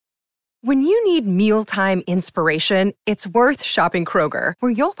When you need mealtime inspiration, it's worth shopping Kroger,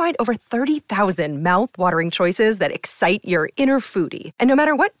 where you'll find over 30,000 mouth-watering choices that excite your inner foodie. And no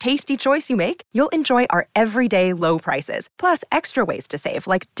matter what tasty choice you make, you'll enjoy our everyday low prices, plus extra ways to save,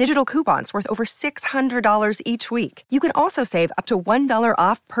 like digital coupons worth over $600 each week. You can also save up to $1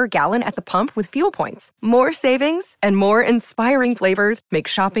 off per gallon at the pump with fuel points. More savings and more inspiring flavors make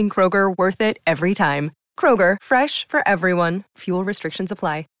shopping Kroger worth it every time. Kroger, fresh for everyone. Fuel restrictions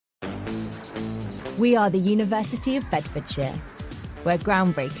apply. We are the University of Bedfordshire, where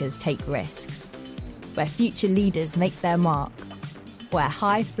groundbreakers take risks, where future leaders make their mark, where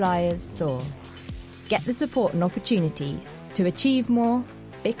high flyers soar. Get the support and opportunities to achieve more,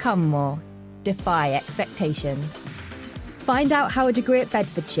 become more, defy expectations. Find out how a degree at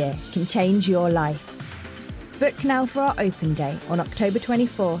Bedfordshire can change your life. Book now for our open day on October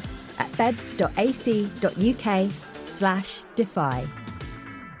 24th at beds.ac.uk/defy.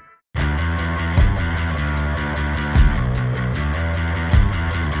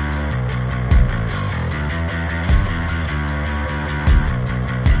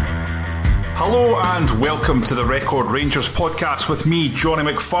 Hello and welcome to the Record Rangers podcast with me,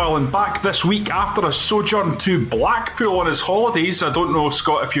 Johnny McFarlane, back this week after a sojourn to Blackpool on his holidays. I don't know,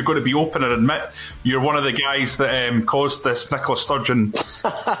 Scott, if you're going to be open and admit you're one of the guys that caused this Nicola Sturgeon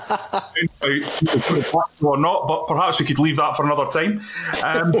or not, but perhaps we could leave that for another time.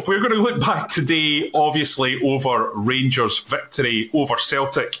 We're going to look back today, obviously, over Rangers' victory over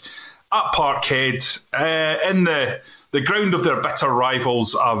Celtic at Parkhead in the ground of their bitter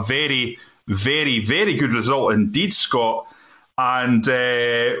rivals. A very, very good result indeed, Scott. And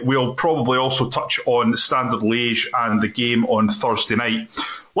we'll probably also touch on Standard Liège and the game on Thursday night.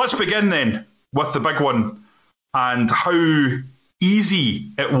 Let's begin then with the big one and how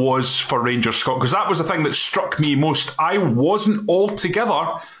easy it was for Rangers, Scott, because that was the thing that struck me most. I wasn't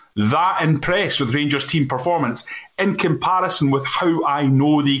altogether that impressed with Rangers' team performance in comparison with how I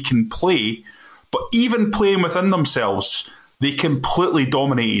know they can play. But even playing within themselves, they completely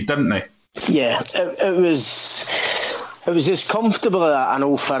dominated, didn't they? Yeah, it was as comfortable an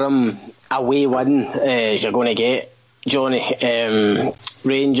Old Firm away win as you're going to get, Johnny.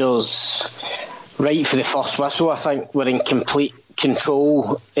 Rangers, right for the first whistle, I think, were in complete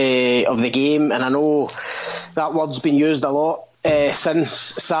control of the game, and I know that word's been used a lot since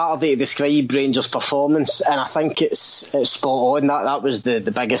Saturday to describe Rangers' performance, and I think it's spot on. That was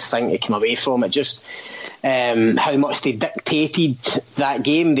the biggest thing to come away from it. Just how much they dictated that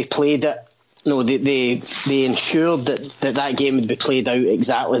game. They played it. No, they ensured that game would be played out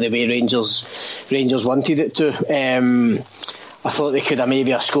exactly the way Rangers wanted it to. I thought they could have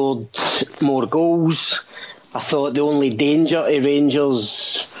maybe scored more goals. I thought the only danger to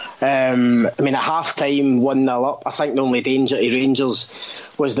Rangers, at half time 1-0 up, I think the only danger to Rangers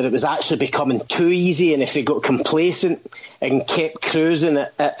was that it was actually becoming too easy, and if they got complacent and kept cruising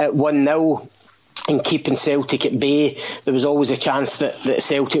at 1-0 and keeping Celtic at bay, there was always a chance that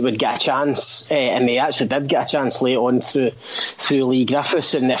Celtic would get a chance, and they actually did get a chance late on through Lee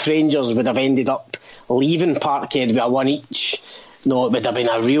Griffiths. And if Rangers would have ended up leaving Parkhead with a one each, no, it would have been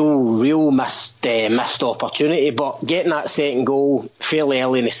a real missed opportunity. But getting that second goal fairly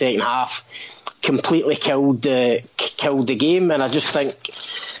early in the second half completely killed the game. And I just think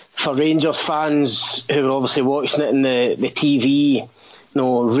for Rangers fans who are obviously watching it in the TV,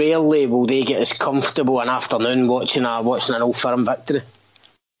 no, rarely will they get as comfortable an afternoon watching an Old Firm victory.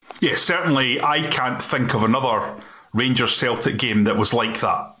 Yeah, certainly I can't think of another Rangers-Celtic game that was like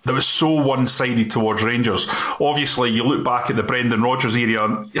that was so one-sided towards Rangers. Obviously, you look back at the Brendan Rodgers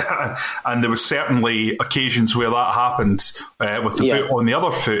era and there was certainly occasions where that happened with the boot on the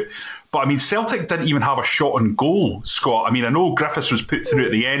other foot. But, Celtic didn't even have a shot on goal, Scott. I know Griffiths was put through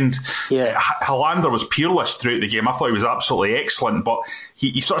at the end. Yeah. Helander was peerless throughout the game. I thought he was absolutely excellent, but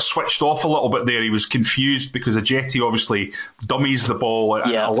he sort of switched off a little bit there. He was confused because Ajeti obviously dummies the ball and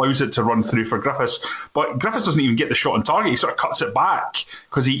allows it to run through for Griffiths. But Griffiths doesn't even get the shot on target. He sort of cuts it back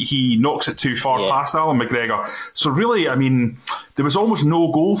because he knocks it too far past Alan McGregor. So really, there was almost no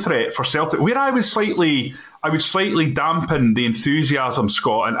goal threat for Celtic. Where I would slightly dampen the enthusiasm,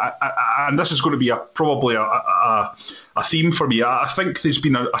 Scott, and this is going to be probably a theme for me. I think there's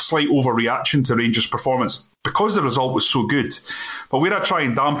been a slight overreaction to Rangers' performance because the result was so good. But where I try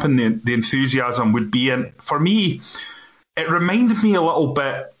and dampen the enthusiasm would be, and for me, it reminded me a little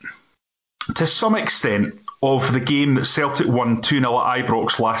bit, to some extent, of the game that Celtic won 2-0 at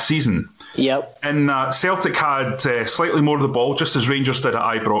Ibrox last season. Yep. And Celtic had slightly more of the ball, just as Rangers did at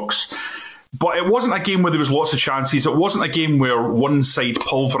Ibrox. But it wasn't a game where there was lots of chances. It wasn't a game where one side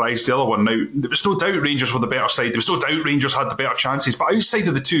pulverised the other one. Now, there was no doubt Rangers were the better side. There was no doubt Rangers had the better chances. But outside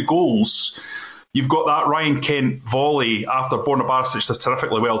of the two goals, you've got that Ryan Kent volley after Borna Barisic does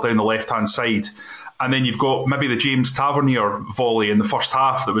terrifically well down the left-hand side. And then you've got maybe the James Tavernier volley in the first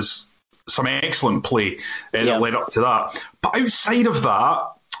half. There was some excellent play that led up to that. But outside of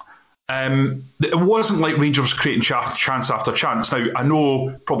that, it wasn't like Rangers was creating chance after chance. Now, I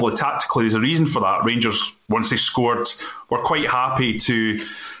know probably tactically there's a reason for that. Rangers, once they scored, were quite happy to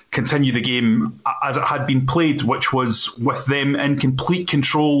continue the game as it had been played, which was with them in complete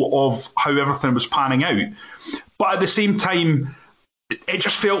control of how everything was panning out. But at the same time, it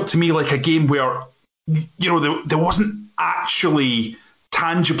just felt to me like a game where, there wasn't actually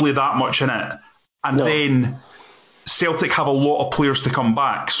tangibly that much in it. And then Celtic have a lot of players to come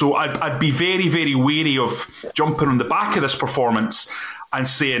back. So I'd be very, very wary of jumping on the back of this performance and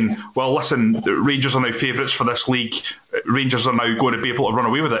saying, well, listen, Rangers are now favourites for this league. Rangers are now going to be able to run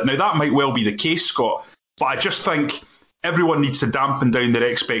away with it. Now, that might well be the case, Scott, but I just think everyone needs to dampen down their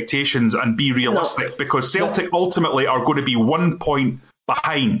expectations and be realistic, because Celtic ultimately are going to be 1 point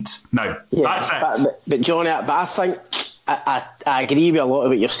behind now. That's it. But Johnny, I think I agree with a lot of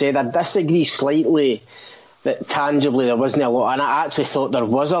what you've said. I disagree slightly that tangibly there wasn't a lot, and I actually thought there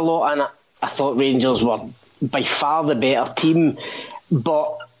was a lot, and I thought Rangers were by far the better team,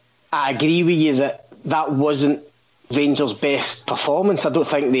 but I agree with you that wasn't Rangers' best performance. I don't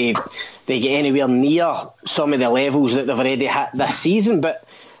think they get anywhere near some of the levels that they've already hit this season. But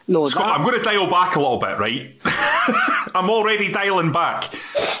no, Scott, I'm going to dial back a little bit, right? I'm already dialing back.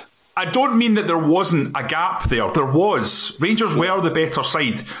 I don't mean that there wasn't a gap there. There was. Rangers were the better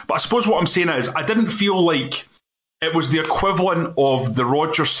side. But I suppose what I'm saying is I didn't feel like it was the equivalent of the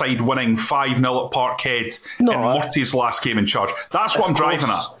Rodgers side winning 5-0 at Parkhead in Murty's last game in charge. That's what I'm driving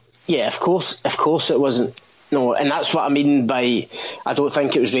at. Yeah, of course it wasn't. No, and that's what I mean by I don't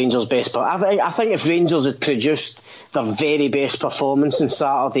think it was Rangers' best. But I think if Rangers had produced their very best performance on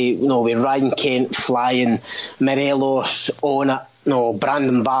Saturday, with Ryan Kent flying, Morelos on it,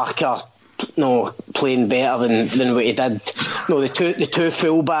 Brandon Barker, playing better than what he did. The two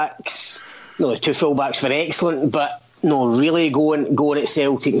fullbacks were excellent, but really going at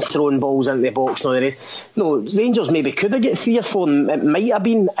Celtic and throwing balls into the box. Rangers maybe could have got 3 or 4. It might have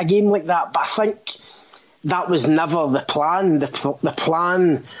been a game like that, but I think that was never the plan. The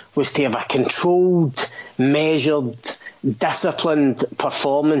plan was to have a controlled, measured, disciplined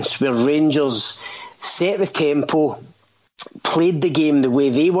performance where Rangers set the tempo, played the game the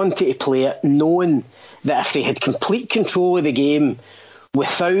way they wanted to play it, knowing that if they had complete control of the game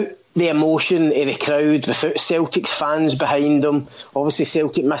without the emotion of the crowd, without Celtic's fans behind them, obviously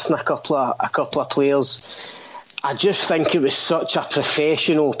Celtic missing a couple of players, I just think it was such a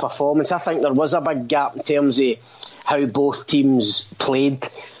professional performance. I think there was a big gap in terms of how both teams played,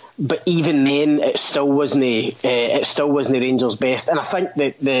 but even then it still wasn't Rangers' best. And I think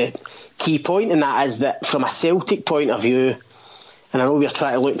that the key point in that is that from a Celtic point of view, and I know we're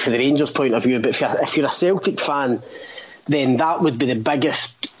trying to look for the Rangers point of view, but if you're a Celtic fan, then that would be the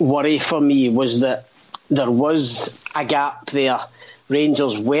biggest worry for me, was that there was a gap there.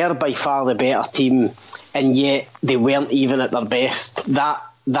 Rangers were by far the better team, and yet they weren't even at their best.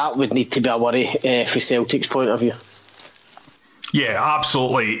 That would need to be a worry for Celtic's point of view. Yeah,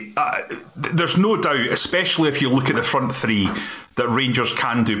 absolutely. There's no doubt, especially if you look at the front three, that Rangers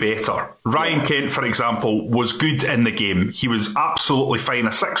can do better. Ryan Kent, for example, was good in the game. He was absolutely fine,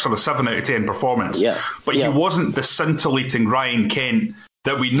 a 6 or a 7 out of 10 performance. But he wasn't the scintillating Ryan Kent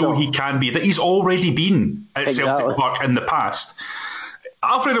that we know he can be, that he's already been at Celtic Park in the past.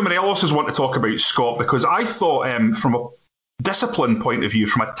 Alfredo Morelos is one to talk about, Scott, because I thought from a discipline point of view,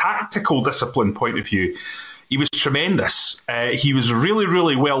 from a tactical discipline point of view, he was tremendous. He was really,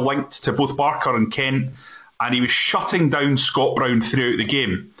 really well linked to both Barker and Kent, and he was shutting down Scott Brown throughout the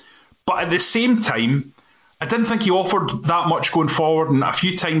game. But at the same time, I didn't think he offered that much going forward, and a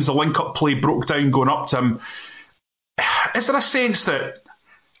few times the link-up play broke down going up to him. Is there a sense that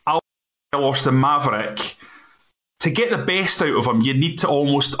Morelos, the Maverick, to get the best out of him, you need to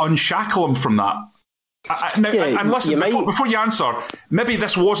almost unshackle him from that? And listen, before you answer, maybe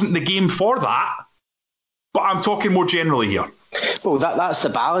this wasn't the game for that, but I'm talking more generally here. Well, that's the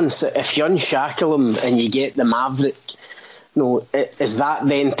balance. If you unshackle him and you get the Maverick, is that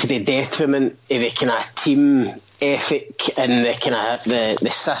then to the detriment of the kind of team ethic and the kind of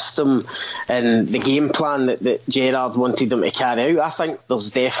the system and the game plan that Gerrard wanted them to carry out? I think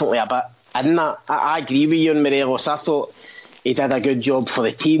there's definitely a bit in that. I agree with you on Morelos. I thought he did a good job for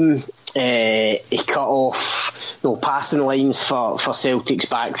the team. He cut off passing lines for Celtic's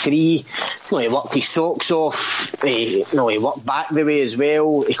back three. He worked his socks off. He worked back the way as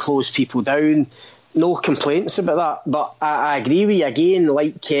well. He closed people down. No complaints about that. But I agree with you again,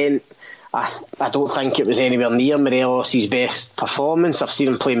 like Kent. I don't think it was anywhere near Morelos' best performance. I've seen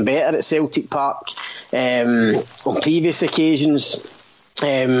him playing better at Celtic Park on previous occasions.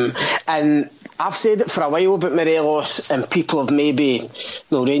 And I've said it for a while about Morelos, and people have maybe,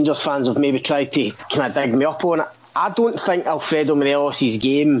 Rangers fans have maybe tried to kind of dig me up on it. I don't think Alfredo Morelos'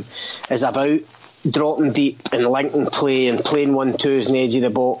 game is about dropping deep and linking play and playing 1-2s in the edge of the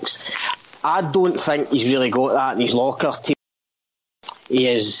box. I don't think he's really got that in his locker. He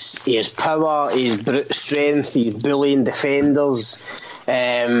has power, he has brute strength, he's bullying defenders. He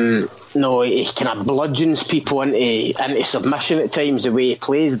kind of bludgeons people into submission at times. The way he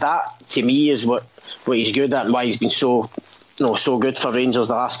plays, that to me is what he's good at and why he's been so good for Rangers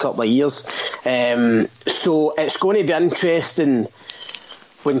the last couple of years. So it's going to be interesting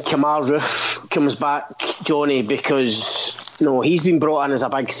when Kemar Roofe comes back, Johnny, because he's been brought in as a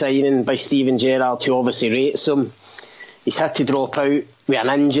big signing by Steven Gerrard, who obviously rates him. He's had to drop out with an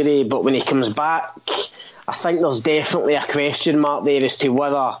injury, but when he comes back, I think there's definitely a question mark there as to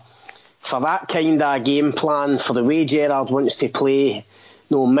whether, for that kind of game plan, for the way Gerrard wants to play,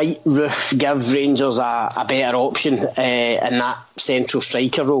 might Roofe give Rangers a better option in that central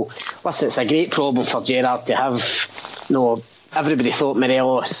striker role? Listen, it's a great problem for Gerrard to have. Everybody thought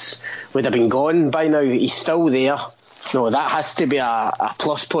Morelos would have been gone by now. He's still there. That has to be a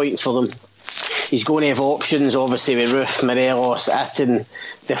plus point for them. He's going to have options, obviously, with Roofe, Morelos, Itten,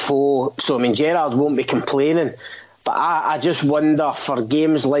 Defoe. So, Gerrard won't be complaining. But I just wonder, for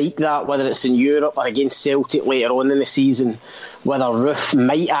games like that, whether it's in Europe or against Celtic later on in the season, whether Roofe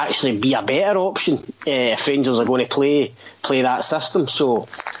might actually be a better option if Rangers are going to play that system. So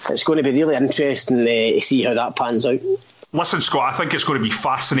it's going to be really interesting to see how that pans out. Listen, Scott, I think it's going to be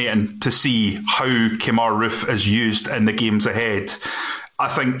fascinating to see how Kemar Roofe is used in the games ahead. I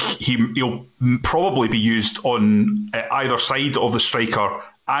think he'll probably be used on either side of the striker,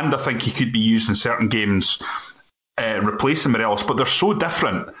 and I think he could be used in certain games replacing Morelos, but they're so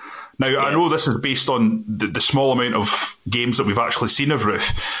different. Now, yeah. I know this is based on the small amount of games that we've actually seen of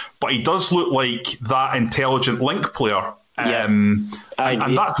Roofe, but he does look like that intelligent link player. And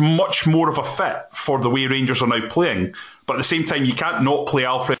that's much more of a fit for the way Rangers are now playing. But at the same time, you can't not play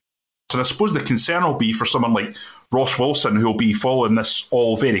Alfred. And I suppose the concern will be for someone like Ross Wilson, who will be following this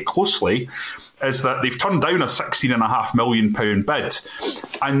all very closely, is that they've turned down a £16.5 million bid.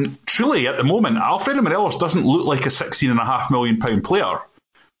 And truly, at the moment, Alfredo Morelos doesn't look like a £16.5 million player.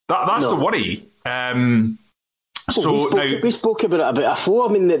 That's the worry. We spoke about it before.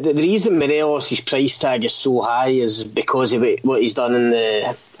 The reason Morelos' price tag is so high is because of what he's done in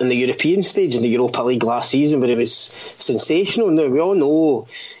the European stage, in the Europa League last season, where he was sensational. Now, we all know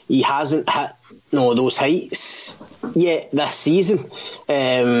he hasn't hit those heights yet this season,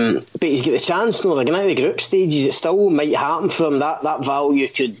 but he's got the chance. They're going into the group stages. It still might happen for him. That value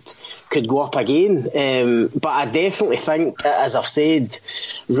could go up again. But I definitely think, as I've said,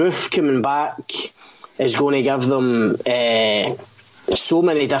 Roofe coming back is going to give them so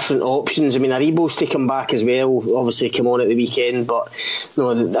many different options. Aribo's to come back as well, obviously come on at the weekend, but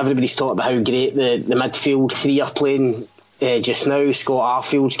everybody's talking about how great the midfield three are playing just now. Scott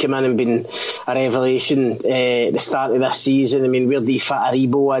Arfield's come in and been a revelation at the start of this season. Where do you fit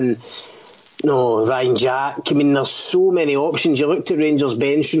Aribo in? Ryan Jack. There's so many options. You looked at Rangers'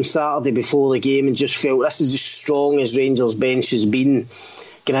 bench from Saturday before the game and just felt this is as strong as Rangers' bench has been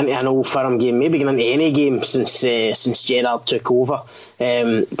getting into an Old Firm game, maybe getting into any game since Gerrard took over.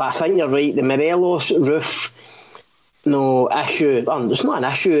 But I think you're right. The Morelos Roofe issue. It's not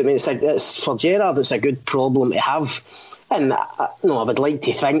an issue. It's for Gerrard. It's a good problem to have. And I would like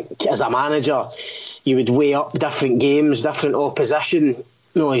to think, as a manager, you would weigh up different games, different opposition.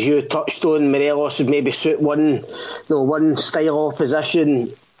 As you touched on, Morelos would maybe suit one style of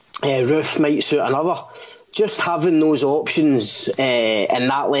opposition. Roofe might suit another. Just having those options and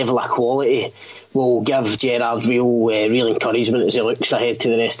that level of quality will give Gerrard real encouragement as he looks ahead to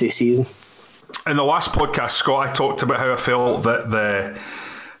the rest of the season. In the last podcast, Scott, I talked about how I felt that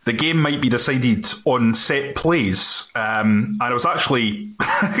the game might be decided on set plays, and I was actually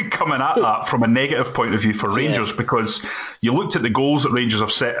coming at that from a negative point of view for Rangers, because you looked at the goals that Rangers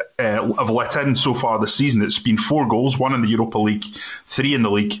have let in so far this season. It's been 4 goals, 1 in the Europa League, 3 in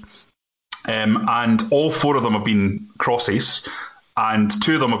the league. And all 4 of them have been crosses, and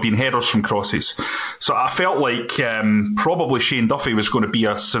 2 of them have been headers from crosses. So I felt like probably Shane Duffy was going to be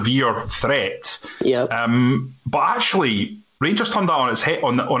a severe threat. Yeah. But actually, Rangers turned that on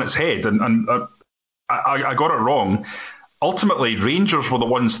its head, and I got it wrong. Ultimately, Rangers were the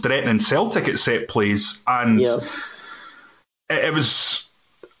ones threatening Celtic at set plays, and it was,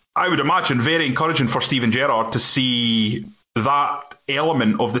 I would imagine, very encouraging for Steven Gerrard to see that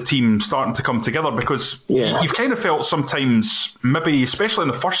element of the team starting to come together, because you've kind of felt sometimes, maybe especially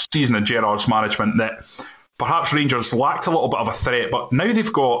in the first season of Gerrard's management, that perhaps Rangers lacked a little bit of a threat, but now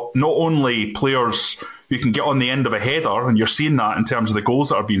they've got not only players who can get on the end of a header, and you're seeing that in terms of the goals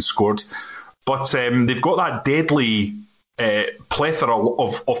that are being scored, but they've got that deadly plethora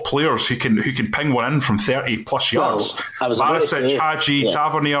of players who can ping one in from 30 plus yards. Barisic, Hadji,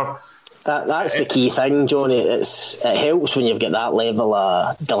 Tavernier. That's the key thing, Johnny. It helps when you've got that level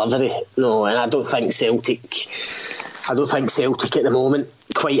of delivery. No, and I don't think Celtic at the moment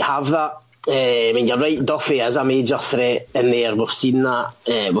quite have that. I mean, you're right, Duffy is a major threat in there. We've seen that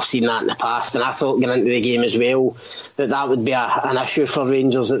in the past, and I thought going into the game as well that would be an issue for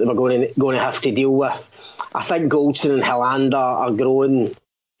Rangers that they were going to have to deal with. I think Goldson and Helander are growing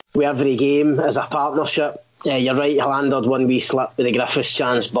with every game as a partnership. You're right, Helander had one wee slip with the Griffiths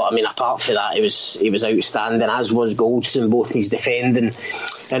chance, but I mean, apart from that, he was outstanding, as was Goldson, both in his defending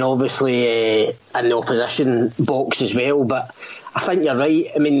and obviously in the opposition box as well. But I think you're right.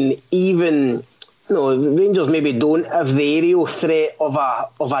 I mean, even Rangers maybe don't have the aerial threat of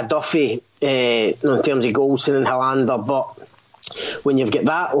a Duffy in terms of Goldson and Helander, but when you've got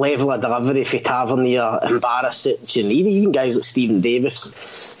that level of delivery for Tavernier and Barisic, and even guys like Stephen Davis,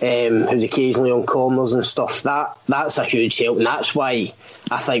 who's occasionally on corners and stuff, that's a huge help, and that's why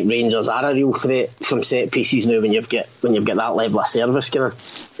I think Rangers are a real threat from set pieces now when you've got that level of service going on.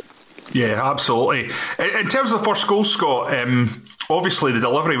 Yeah, absolutely. In terms of the first goal, Scott, obviously the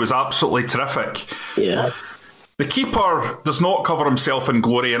delivery was absolutely terrific. Yeah. The keeper does not cover himself in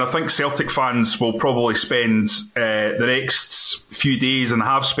glory, and I think Celtic fans will probably spend the next few days, and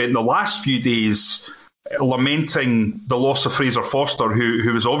have spent the last few days, lamenting the loss of Fraser Forster,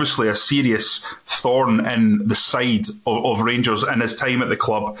 who was obviously a serious thorn in the side of Rangers in his time at the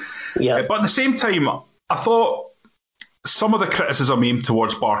club. Yeah. But at the same time, I thought some of the criticism aimed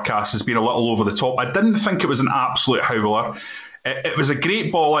towards Barkas has been a little over the top. I didn't think it was an absolute howler. It was a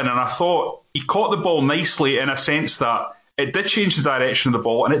great ball in, and I thought he caught the ball nicely in a sense that it did change the direction of the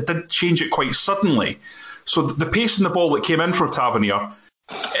ball, and it did change it quite suddenly. So the pace in the ball that came in for Tavernier,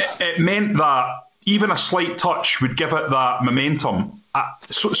 it meant that even a slight touch would give it that momentum. I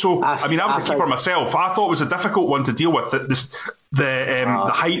was a keeper myself. I thought it was a difficult one to deal with.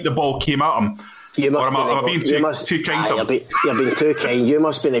 The height the ball came at him. Too kind to him? You've been too kind. You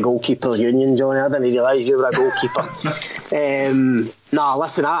must be in the goalkeepers union, Johnny. I didn't realise you were a goalkeeper.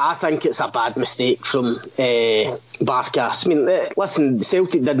 Listen, I think it's a bad mistake from Barkas. I mean, listen,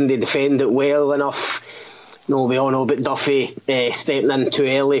 Celtic didn't defend it well enough. No, we all know about Duffy stepping in too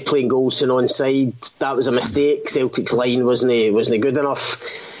early, playing Goldson onside. That was a mistake. Celtic's line wasn't good enough.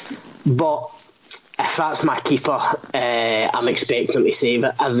 But if that's my keeper, I'm expecting him to save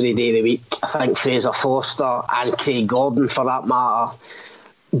it every day of the week. I think Fraser Forster and Craig Gordon, for that matter,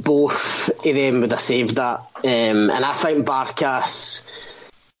 both of them would have saved that. And I think Barkas,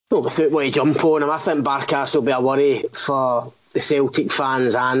 without wanting to jump on him, I think Barkas will be a worry for the Celtic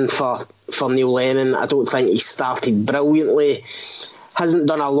fans and for Neil Lennon. I don't think he started brilliantly, hasn't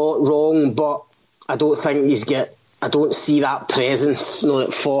done a lot wrong, but I don't see that presence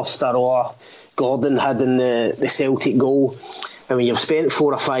that Forster or Gordon had in the Celtic goal. And when you've spent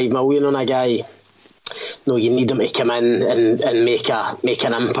 4 or 5 million on a guy, you need him to come in and make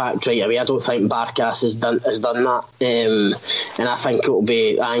an impact right away. I don't think Barkas has done that, and I think it'll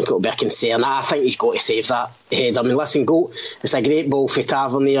be a concern. I think he's got to save that header. I mean, listen, it's a great ball for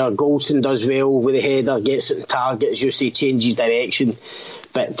Tavernier. Goldson does well with the header, gets it in target, as you say, changes direction.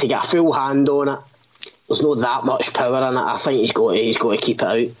 But to get a full hand on it, there's not that much power in it. I think he's got to keep it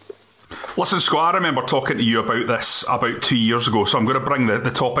out. Listen, Scott, I remember talking to you about this about 2 years ago, so I'm going to bring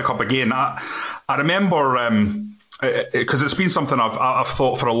the topic up again. I remember, because it's been something I've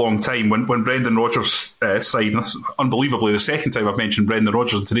thought for a long time, when Brendan Rodgers signed, unbelievably the second time I've mentioned Brendan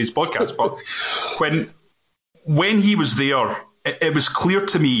Rodgers in today's podcast, but when he was there, it was clear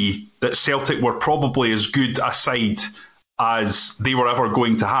to me that Celtic were probably as good a side as they were ever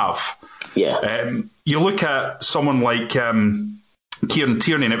going to have. Yeah. You look at someone like Kieran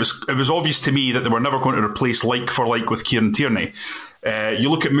Tierney, and it was obvious to me that they were never going to replace like for like with Kieran Tierney. You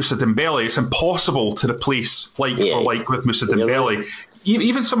look at Moussa Dembele, it's impossible to replace like for like with Moussa Dembele. Right.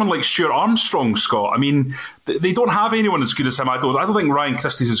 Even someone like Stuart Armstrong, Scott, I mean, they don't have anyone as good as him. I don't think Ryan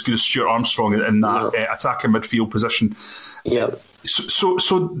Christie's as good as Stuart Armstrong in that attacking midfield position. Yeah.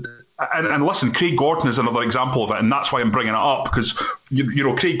 So And listen, Craig Gordon is another example of it, and that's why I'm bringing it up, because you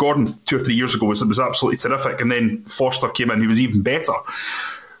know Craig Gordon 2 or 3 years ago was absolutely terrific, and then Foster came in, he was even better.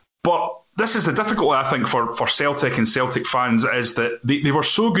 But this is the difficulty, I think, for Celtic and Celtic fans, is that they were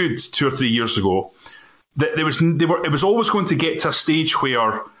so good 2 or 3 years ago that it was always going to get to a stage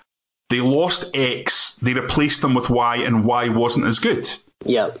where they lost X, they replaced them with Y, and Y wasn't as good.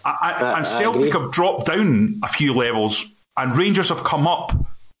 Yeah, and Celtic have dropped down a few levels, and Rangers have come up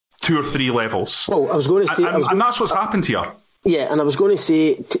 2 or 3 levels. Well, I was going to say, and that's what's happened here. Yeah, and I was going to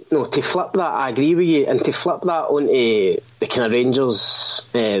say, to flip that, I agree with you, and to flip that onto the kind of Rangers,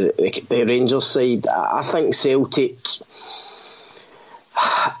 the Rangers side, I think Celtic,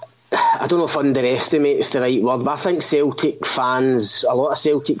 I don't know if underestimate is the right word, but I think Celtic fans, a lot of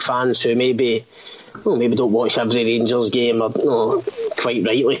Celtic fans who maybe don't watch every Rangers game, or quite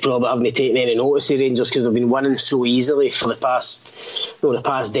rightly probably haven't taken any notice of Rangers because they've been winning so easily for the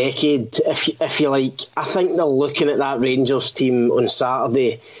past decade, if you like. I think they're looking at that Rangers team on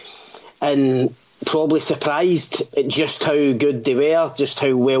Saturday and probably surprised at just how good they were, just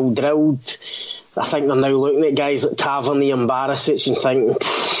how well drilled. I think they're now looking at guys like Tavernier and Barisic and thinking,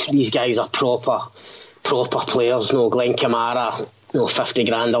 these guys are proper players. Glenn Kamara, 50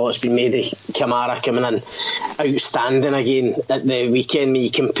 grand all it's been made of Kamara coming in outstanding again at the weekend. When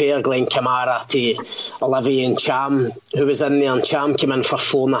you compare Glenn Kamara to Olivier Ntcham, who was in there, and Ntcham came in for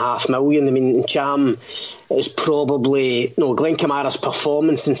 $4.5 million. I mean, Ntcham is probably Glenn Kamara's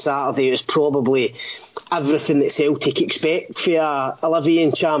performance on Saturday is probably everything that Celtic expect for Olivier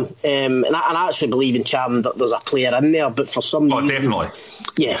Ntcham, and I actually believe in Ntcham that there's a player in there, but for some reason, definitely.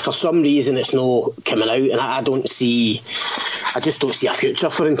 Yeah, for some reason it's not coming out, and I just don't see a future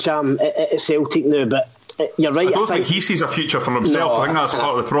for Ntcham at Celtic now. But you're right. I don't think he sees a future for himself. I think that's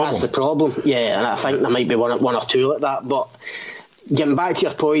part of the problem. That's the problem. Yeah, and I think there might be one or two like that. But getting back to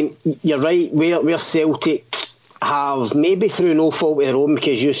your point, you're right. Where Celtic have, maybe through no fault of their own,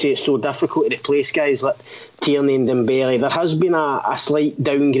 because you say it's so difficult to replace guys like Tierney and Dembele, there has been a slight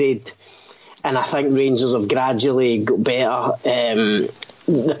downgrade, and I think Rangers have gradually got better.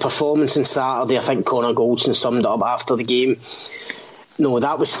 The performance on Saturday, I think Connor Goldson summed it up after the game.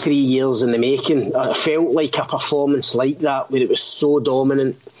 That was 3 years in the making. It felt like a performance like that, where it was so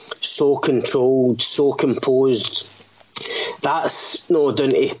dominant, so controlled, so composed. That's down to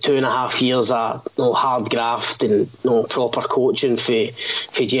 2.5 years of hard graft and proper coaching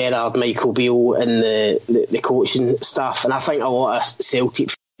for Gerrard, Michael Beale and the coaching staff. And I think a lot of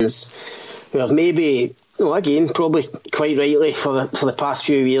Celtic fans who have maybe, again, probably quite rightly for the past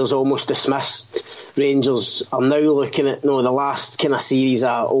few years almost dismissed Rangers, are now looking at the last kind of series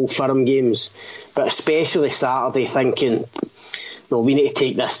of Old Firm games, but especially Saturday, thinking we need to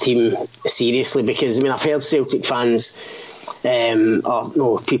take this team seriously, because I've heard Celtic fans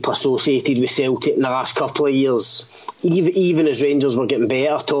or people associated with Celtic in the last couple of years, even as Rangers were getting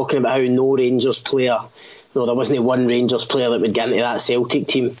better, talking about how no Rangers player, there wasn't one Rangers player that would get into that Celtic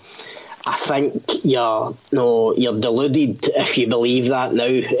team. I think you're deluded if you believe that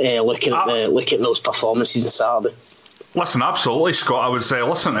now, looking at those performances on Saturday. Listen, absolutely, Scott. I was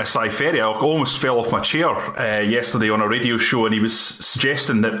listening to Cy Ferry. I almost fell off my chair yesterday on a radio show, and he was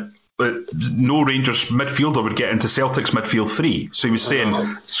suggesting that no Rangers midfielder would get into Celtic's midfield three. So he was saying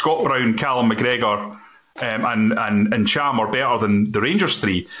Scott Brown, Callum McGregor and Cham are better than the Rangers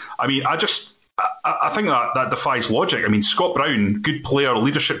three. I think that defies logic. Scott Brown, good player,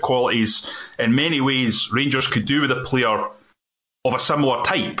 leadership qualities. In many ways, Rangers could do with a player of a similar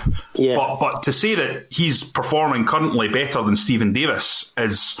type. Yeah. But to say that he's performing currently better than Stephen Davis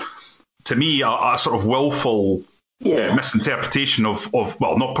is, to me, a sort of willful misinterpretation of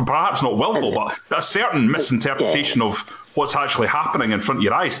perhaps not willful, but a certain misinterpretation of what's actually happening in front of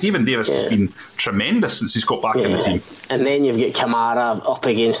your eyes. Stephen Davis has been tremendous since he's got back in the team. And then you've got Kamara up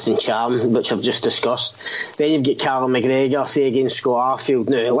against Ntcham, which I've just discussed. Then you've got Callum McGregor, say, against Scott Arfield.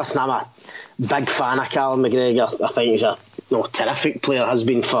 Now, listen, I'm a big fan of Callum McGregor. I think he's a terrific player, has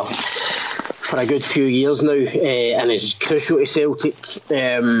been for a good few years now, and is crucial to Celtic.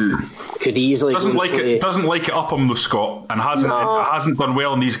 Could easily doesn't like it up him though, Scott, and hasn't done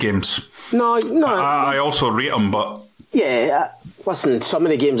well in these games. No. I also rate him, but listen, some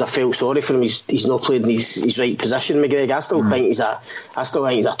of the games I felt sorry for him. He's not played in his right position. McGregor, I still think he's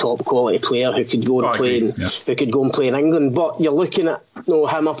a top quality player who could go and play in England. But you're looking at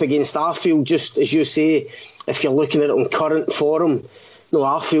him up against Arfield, just as you say. If you're looking at it on current form,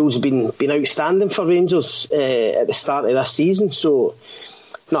 Arfield's been outstanding for Rangers at the start of this season. So,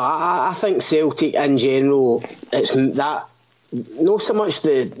 I think Celtic in general, it's that, not so much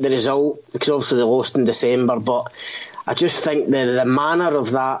the result, because obviously they lost in December, but I just think the manner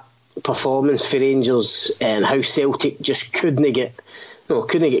of that performance for Rangers and how Celtic just couldn't get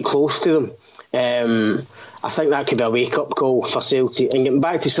close to them. I think that could be a wake-up call for Celtic. And getting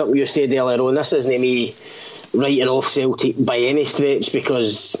back to something you said earlier on, this isn't me writing off Celtic by any stretch,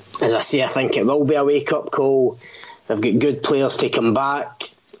 because, as I say, I think it will be a wake-up call. They've got good players to come back.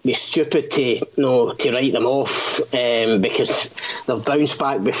 It'd be stupid to write them off, because they've bounced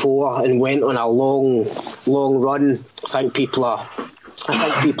back before and went on a long run. I think people are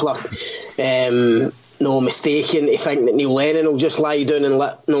mistaken to think that Neil Lennon will just lie down and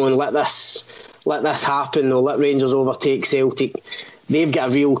let this happen. They'll let Rangers overtake Celtic. They've got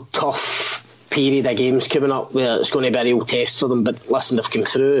a real tough period of games coming up where it's going to be a real test for them. But listen, they've come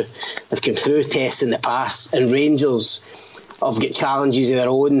through tests in the past, and Rangers have got challenges of their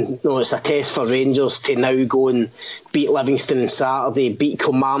own. It's a test for Rangers to now go and beat Livingston on Saturday, beat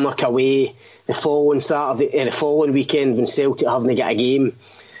Kilmarnock away the following weekend when Celtic haven't got a game.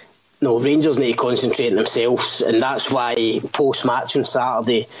 Rangers need to concentrate on themselves, and that's why post-match on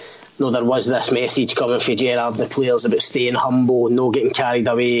Saturday, there was this message coming from Gerrard, the players, about staying humble, no getting carried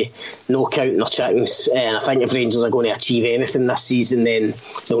away, no counting their chickens. And I think if Rangers are going to achieve anything this season, then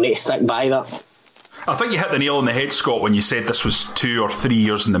they'll need to stick by that. I think you hit the nail on the head, Scott, when you said this was 2 or 3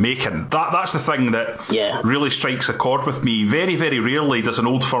 years in the making. That's the thing that really strikes a chord with me. Very, very rarely does an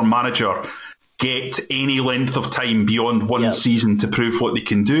Old Firm manager get any length of time beyond one season to prove what they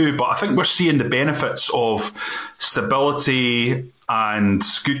can do. But I think we're seeing the benefits of stability and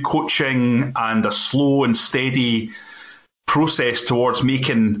good coaching and a slow and steady process towards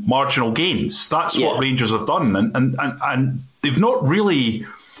making marginal gains. That's what Rangers have done. And they've not really...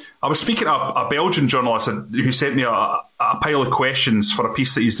 I was speaking to a Belgian journalist who sent me a pile of questions for a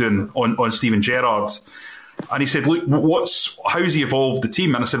piece that he's doing on Steven Gerrard. And he said, look, how's he evolved the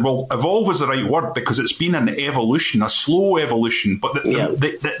team? And I said, well, evolve is the right word, because it's been an evolution, a slow evolution. But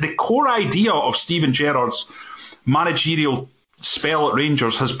the core idea of Steven Gerrard's managerial spell at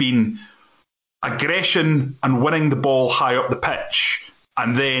Rangers has been aggression and winning the ball high up the pitch,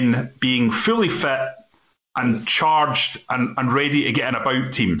 and then being fully fit and charged and ready to get in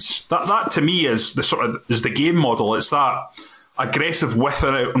about teams. That to me is the game model. It's that aggressive with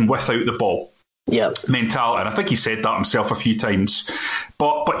and without the ball mentality. And I think he said that himself a few times.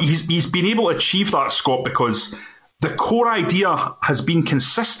 But he's been able to achieve that, Scott, because the core idea has been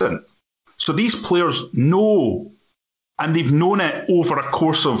consistent. So these players know, and they've known it over a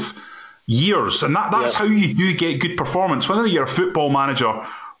course of years. And that's how you do get good performance, whether you're a football manager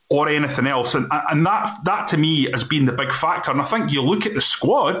or anything else. And that to me has been the big factor. And I think you look at the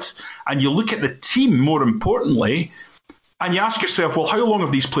squad and you look at the team, more importantly, and you ask yourself, well, how long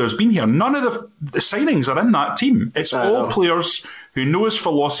have these players been here? None of the signings are in that team. It's all players who know his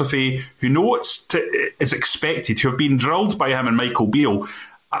philosophy, who know what is expected, who have been drilled by him and Michael Beale.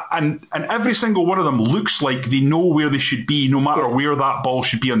 And every single one of them looks like they know where they should be, no matter where that ball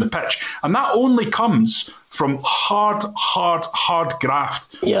should be on the pitch. And that only comes from hard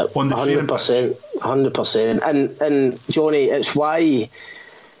graft on the 100%. 100%. And Johnny, it's why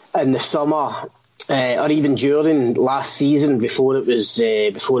in the summer, or even during last season, before it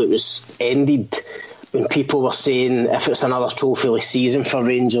was ended, when people were saying if it's another trophyless season for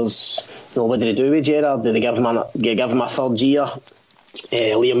Rangers, what do they do with Gerrard? Do they give him a third year?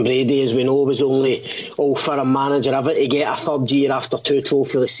 Liam Brady, as we know, was only all-firm manager ever to get a third year after 2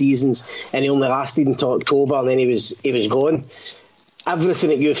 trophyless seasons, and he only lasted until October, and then he was gone. Everything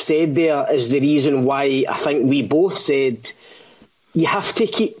that you've said there is the reason why I think we both said you have to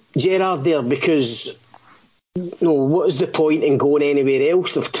keep Gerrard there, because what is the point in going anywhere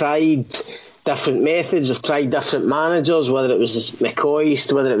else? They've tried different methods, they've tried different managers, whether it was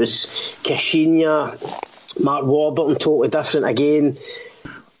McCoist, whether it was Kashinya, Mark Warburton, totally different again.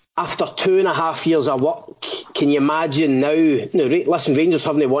 After 2.5 years of work, can you imagine now? Listen, Rangers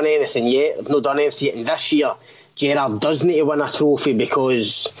haven't won anything yet. They've not done anything yet. And this year, Gerrard does need to win a trophy,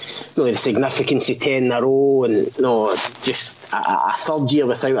 because the significance of 10 in a row, and just a third year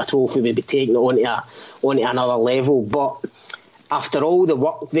without a trophy would be taking it onto another level. But after all the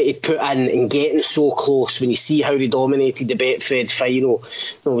work that he put in and getting so close, when you see how they dominated the Betfred final,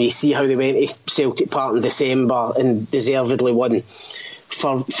 when you see how they went to Celtic Park in December and deservedly won,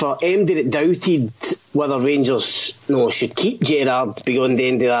 for anybody that doubted whether Rangers should keep Gerrard beyond the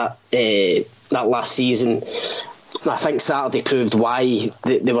end of that last season, I think Saturday proved why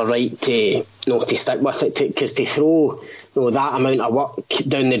they were right to stick with it, because to throw that amount of work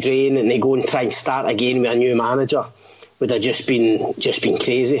down the drain and they go and try and start again with a new manager would have just been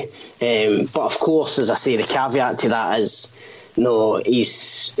crazy. But of course, as I say, the caveat to that is, he's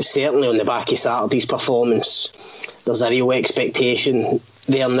certainly on the back of Saturday's performance. There's a real expectation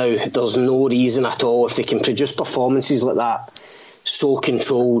there now. There's no reason at all, if they can produce performances like that, so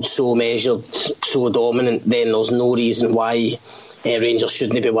controlled, so measured, so dominant, then there's no reason why Rangers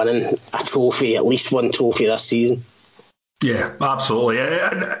shouldn't be winning a trophy, at least one trophy this season. Yeah, absolutely.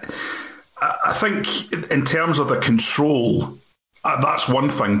 I think in terms of the control, that's one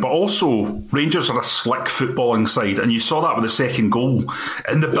thing, but also Rangers are a slick footballing side, and you saw that with the second goal.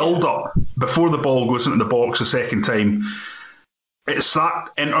 In the build-up, before the ball goes into the box the second time, it's that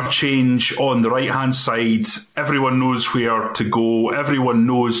interchange on the right-hand side. Everyone knows where to go. Everyone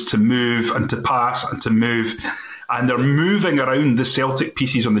knows to move and to pass and to move. And they're moving around the Celtic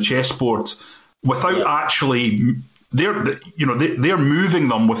pieces on the chessboard without actually... They're moving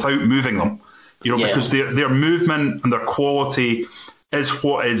them without moving them. Because their movement and their quality is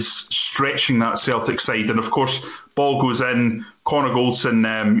what is stretching that Celtic side. And of course, ball goes in, Connor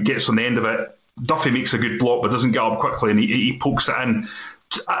Goldson gets on the end of it. Duffy makes a good block but doesn't get up quickly, and he pokes it in.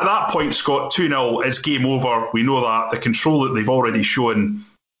 At that point, Scott, 2-0 is game over. We know that. The control that they've already shown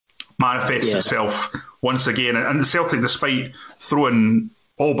manifests itself once again. And Celtic, despite throwing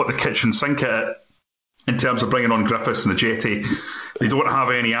all but the kitchen sink at it in terms of bringing on Griffiths and the Jetty, they don't have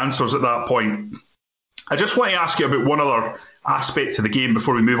any answers at that point. I just want to ask you about one other aspect of the game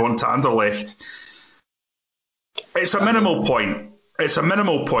before we move on to Anderlecht. It's a minimal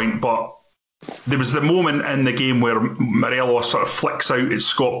point, but there was the moment in the game where Morelos sort of flicks out at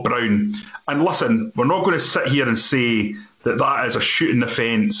Scott Brown. And listen, we're not going to sit here and say that is a shooting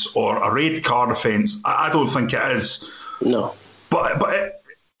offence or a red card offence. I don't think it is. No. But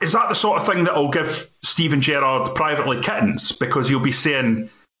is that the sort of thing that will give Steven Gerrard privately kittens? Because he'll be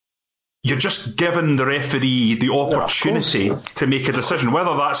saying, you're just giving the referee the opportunity to make a decision,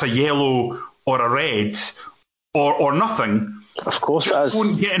 whether that's a yellow or a red or nothing. Of course it is.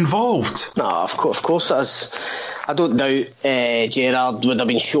 Won't get involved. No, of course it is. I don't doubt Gerrard would have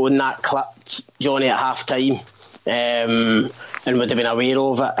been shown that clip, Johnny, at half time, and would have been aware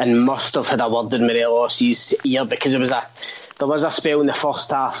of it, and must have had a word in Morelos' ear, because there was a spell in the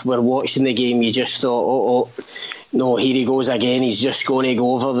first half where, watching the game, you just thought, no, here he goes again. He's just going to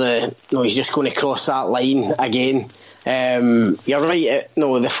go over he's just going to cross that line again. You're right.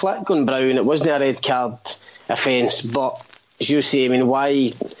 The flick on Brown, it wasn't a red card offence, but as you say, I mean, why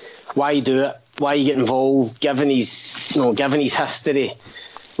do it? Why get involved? Given his history,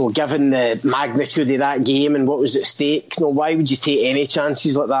 given the magnitude of that game and what was at stake, why would you take any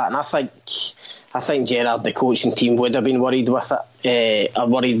chances like that? And I think Gerrard, the coaching team, would have been worried with it, or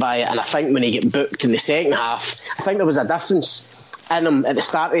worried by it. And I think when he get booked in the second half, I think there was a difference in him at the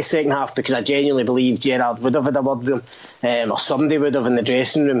start of the second half, because I genuinely believe Gerrard would have had a word with him, or somebody would have in the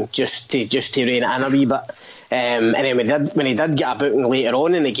dressing room, just to rein it in a wee bit. And then when he did get a booking later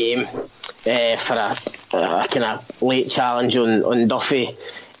on in the game for a kind of late challenge on Duffy,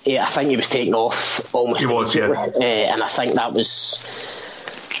 I think he was taken off almost. He was, yeah. And I think that was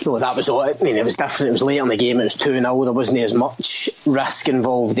all. I mean, it was different. It was late in the game. It was 2-0. There wasn't as much risk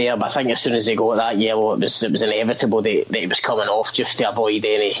involved there. But I think as soon as they got that yellow, it was inevitable that he was coming off, just to avoid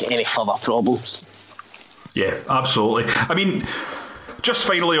any further problems. Yeah, absolutely. I mean, just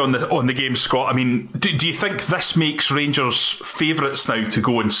finally on the game, Scott, I mean, do you think this makes Rangers favourites now to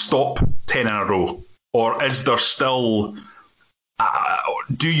go and stop 10 in a row? Or is there still...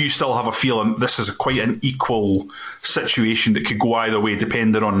 do you still have a feeling this is quite an equal situation that could go either way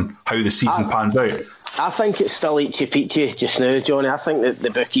depending on how the season pans out? I think it's still eachy-peachy just now, Johnny. I think that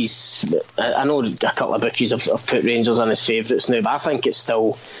the bookies... I know a couple of bookies have put Rangers on as favourites now, but I think it's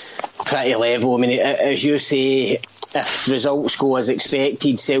still pretty level. I mean, as you say, if results go as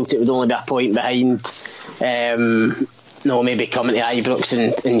expected, Celtic would only be a point behind. Maybe coming to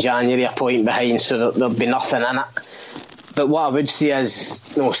Ibrox in January, a point behind, so there'll be nothing in it. But what I would say is,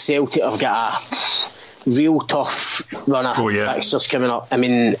 Celtic have got a real tough run of fixtures coming up. I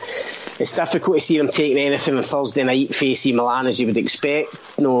mean, it's difficult to see them taking anything on Thursday night facing Milan, as you would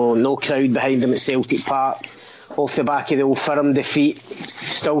expect. No crowd behind them at Celtic Park. Off the back of the Old Firm defeat,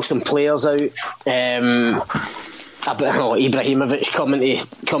 still some players out. Ibrahimovic coming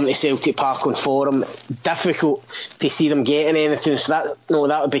to Celtic Park on form. Difficult to see them getting anything. So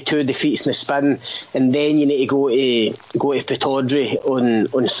that would be 2 defeats in the spin, and then you need to go to Pittodrie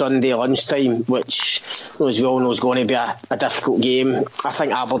on Sunday lunchtime, which, as we all know, is going to be a difficult game. I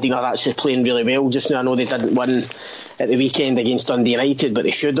think Aberdeen are actually playing really well just now. I know they didn't win at the weekend against Dundee United, but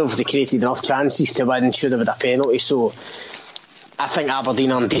they should have. They created enough chances to win. Should have had a penalty. So I think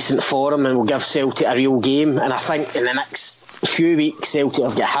Aberdeen are in decent form and will give Celtic a real game. And I think in the next few weeks, Celtic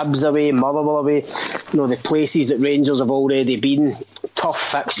have got Hibs away, Motherwell away, the places that Rangers have already been. Tough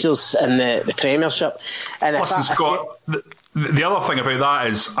fixtures in the Premiership. And listen, Scott, The other thing about that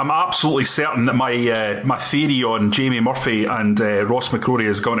is I'm absolutely certain that my theory on Jamie Murphy and Ross McCrory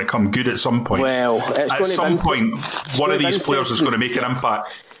is going to come good at some point. Well, at some point, one of these players is going to make an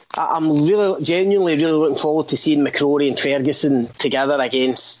impact. I'm genuinely looking forward to seeing McCrory and Ferguson together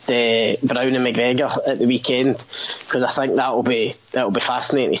against Brown and McGregor at the weekend, because I think that'll be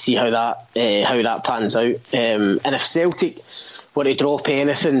fascinating to see how that pans out. And if Celtic were to drop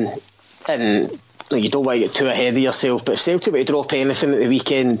anything, and you don't want to get too ahead of yourself, but if Celtic were to drop anything at the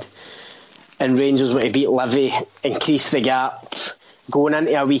weekend and Rangers were to beat Livy, increase the gap, going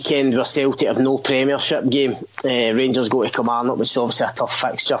into a weekend where Celtic have no Premiership game, Rangers go to Kilmarnock, which is obviously a tough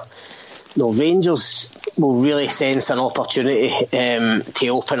fixture. No, Rangers will really sense an opportunity to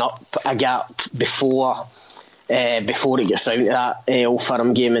open up a gap before it gets round to that Old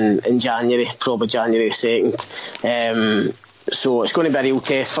Firm game in January, probably January the 2nd. So it's going to be a real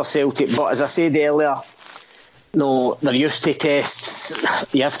test for Celtic. But as I said earlier, no, they're used to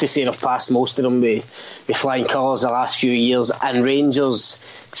tests. You have to say they've passed most of them with flying colours the last few years, and Rangers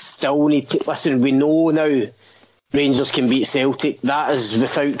still need to listen. We know now Rangers can beat Celtic. That is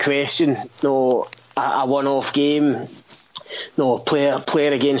without question. No, a one-off game. No, player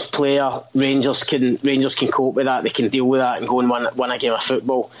against player. Rangers can cope with that. They can deal with that and go and win a game of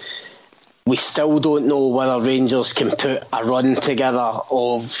football. We still don't know whether Rangers can put a run together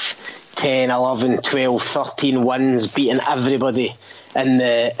of 10, 11, 12, 13 wins, beating everybody in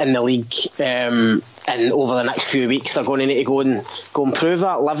the league. And over the next few weeks, they're going to need to go and prove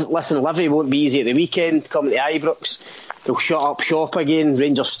that. Listen, Livy won't be easy at the weekend. Coming to Ibrox, they'll shut up shop again.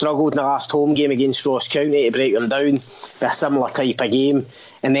 Rangers struggled in the last home game against Ross County to break them down. They're a similar type of game.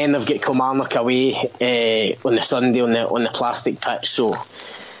 And then they've got Kilmarnock away on the Sunday on the plastic pitch. So,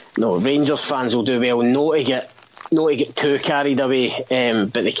 no, Rangers fans will do well not to get too carried away,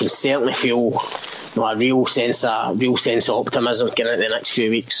 but they can certainly feel a real sense of optimism getting into the next few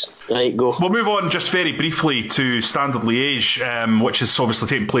weeks. Right, go. We'll move on just very briefly to Standard Liège, which is obviously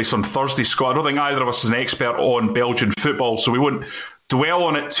taking place on Thursday, Scott. I don't think either of us is an expert on Belgian football, so we won't dwell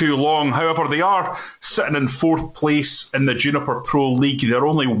on it too long. However, they are sitting in 4th place in the Juniper Pro League. They're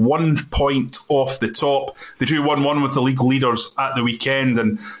only 1 point off the top. They drew 1-1 with the league leaders at the weekend,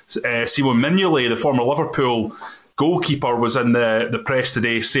 and Simon Mignolet, the former Liverpool goalkeeper, was in the press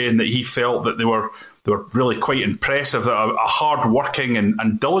today saying that he felt that they were really quite impressive, a hard-working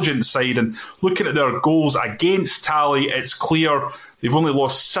and diligent side. And looking at their goals against tally, it's clear they've only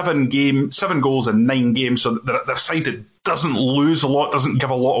lost 7 goals in 9 games, so they're a side that doesn't lose a lot, doesn't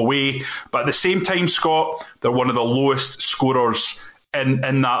give a lot away. But at the same time, Scott, they're one of the lowest scorers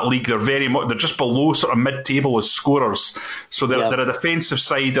in that league. They're just below sort of mid-table as scorers. So they're a defensive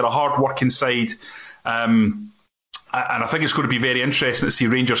side, they're a hard-working side. And I think it's going to be very interesting to see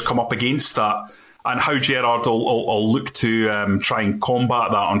Rangers come up against that, and how Gerrard will look to try and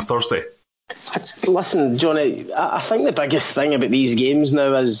combat that on Thursday. Listen, Johnny, I think the biggest thing about these games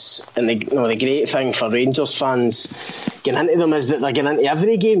now is, and the great thing for Rangers fans getting into them, is that they're getting into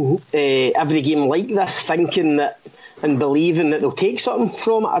every game like this, thinking that and believing that they'll take something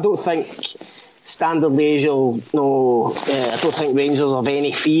from it. I don't think Standard Liège I don't think Rangers have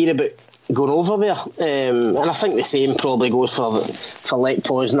any fear about going over there, and I think the same probably goes for Lech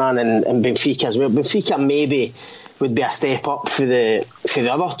Poznan and Benfica as well. Benfica maybe would be a step up for the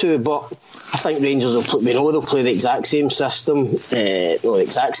other two, but I think Rangers they'll play the exact same system, the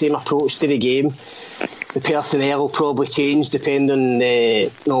exact same approach to the game. The personnel will probably change depending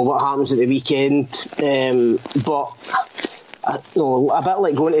on what happens at the weekend, but a bit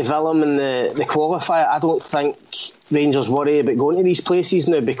like going to Willem in the qualifier, I don't think Rangers worry about going to these places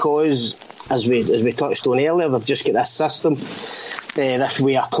now, because as we touched on earlier, they've just got this system, this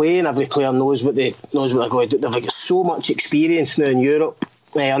way of playing. Every player knows what they're going to do. They've got so much experience now in Europe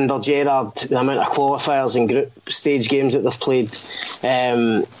under Gerrard, the amount of qualifiers and group stage games that they've played.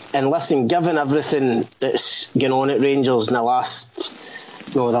 And listen, given everything that's going on at Rangers in the last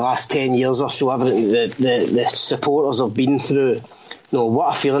 10 years or so, everything the supporters have been through,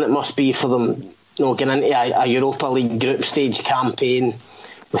 what a feeling it must be for them, getting into a Europa League group stage campaign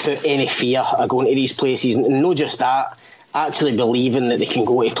without any fear of going to these places, and not just that, actually believing that they can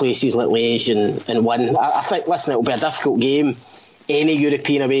go to places like Liège and win. I think, listen, it'll be a difficult game. Any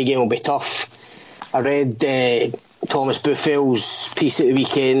European away game will be tough. I read Thomas Buffel's piece at the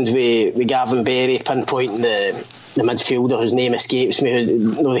weekend with Gavin Berry pinpointing the midfielder whose name escapes me,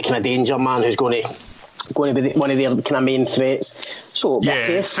 the kind of danger man who's going to be one of their kind of main threats. So it'll be a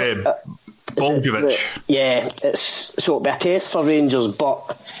test. Bogovic. So it'll be a test for Rangers, but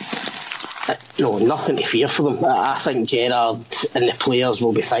No, nothing to fear for them. I think Gerrard and the players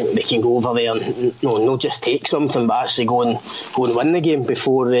will be thinking they can go over there and not just take something, but actually go and win the game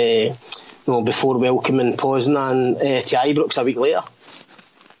before welcoming Poznan to Ibrox a week later.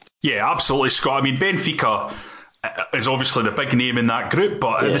 Yeah, absolutely, Scott. I mean, Benfica is obviously the big name in that group,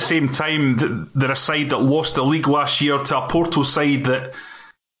 but at the same time, they're a side that lost the league last year to a Porto side that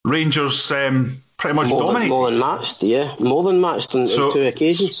Rangers pretty much dominated. More than matched on 2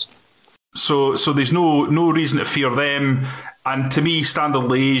 occasions. So there's no reason to fear them. And to me, Standard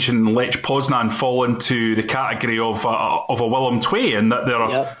Liège and Lech Poznan fall into the category of a Willem II, and that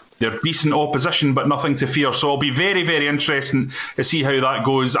they're decent opposition, but nothing to fear. So it'll be very, very interesting to see how that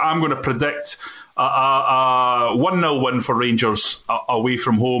goes. I'm going to predict a 1-0 win for Rangers away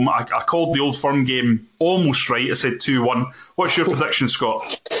from home. I called the Old Firm game almost right. I said 2-1. What's your prediction,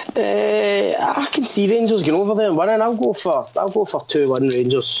 Scott? I can see Rangers going over there and winning. I'll go for 2-1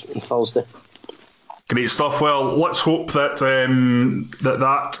 Rangers on Thursday. Great stuff. Well, let's hope that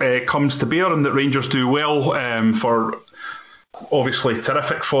comes to bear and that Rangers do well. For obviously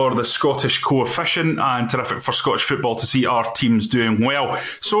terrific for the Scottish coefficient and terrific for Scottish football to see our teams doing well.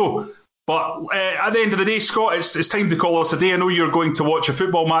 But at the end of the day, Scott, it's time to call us a day. I know you're going to watch a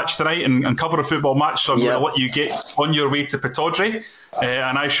football match tonight and cover a football match, so I'm going to let you get on your way to Pittodrie,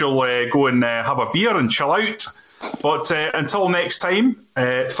 and I shall go and have a beer and chill out. But until next time,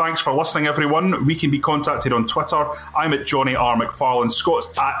 thanks for listening, everyone. We can be contacted on Twitter. I'm at Johnny R. McFarlane.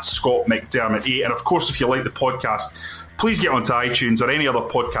 Scott's at Scott McDermott 8. And of course, if you like the podcast, please get onto iTunes or any other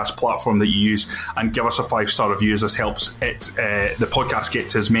podcast platform that you use and give us a 5-star review, as this helps the podcast get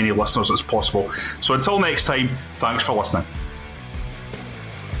to as many listeners as possible. So until next time, thanks for listening.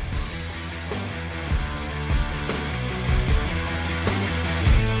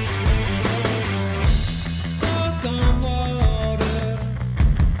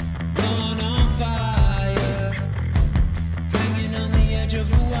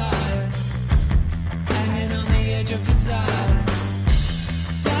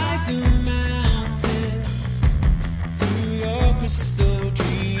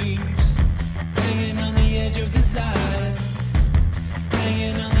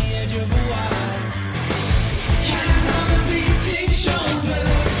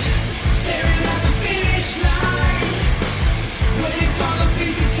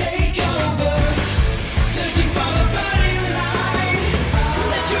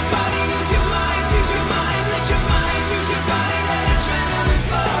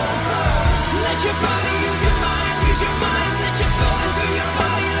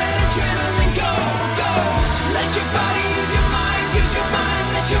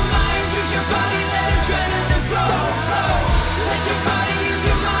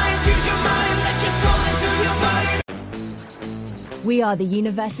 We are the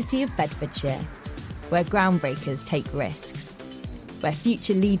University of Bedfordshire, where groundbreakers take risks, where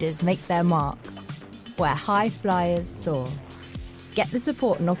future leaders make their mark, where high flyers soar. Get the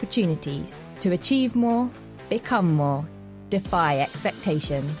support and opportunities to achieve more, become more, defy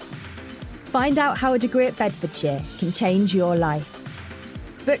expectations. Find out how a degree at Bedfordshire can change your life.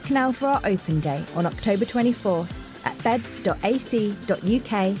 Book now for our open day on October 24th at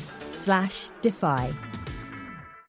beds.ac.uk/defy.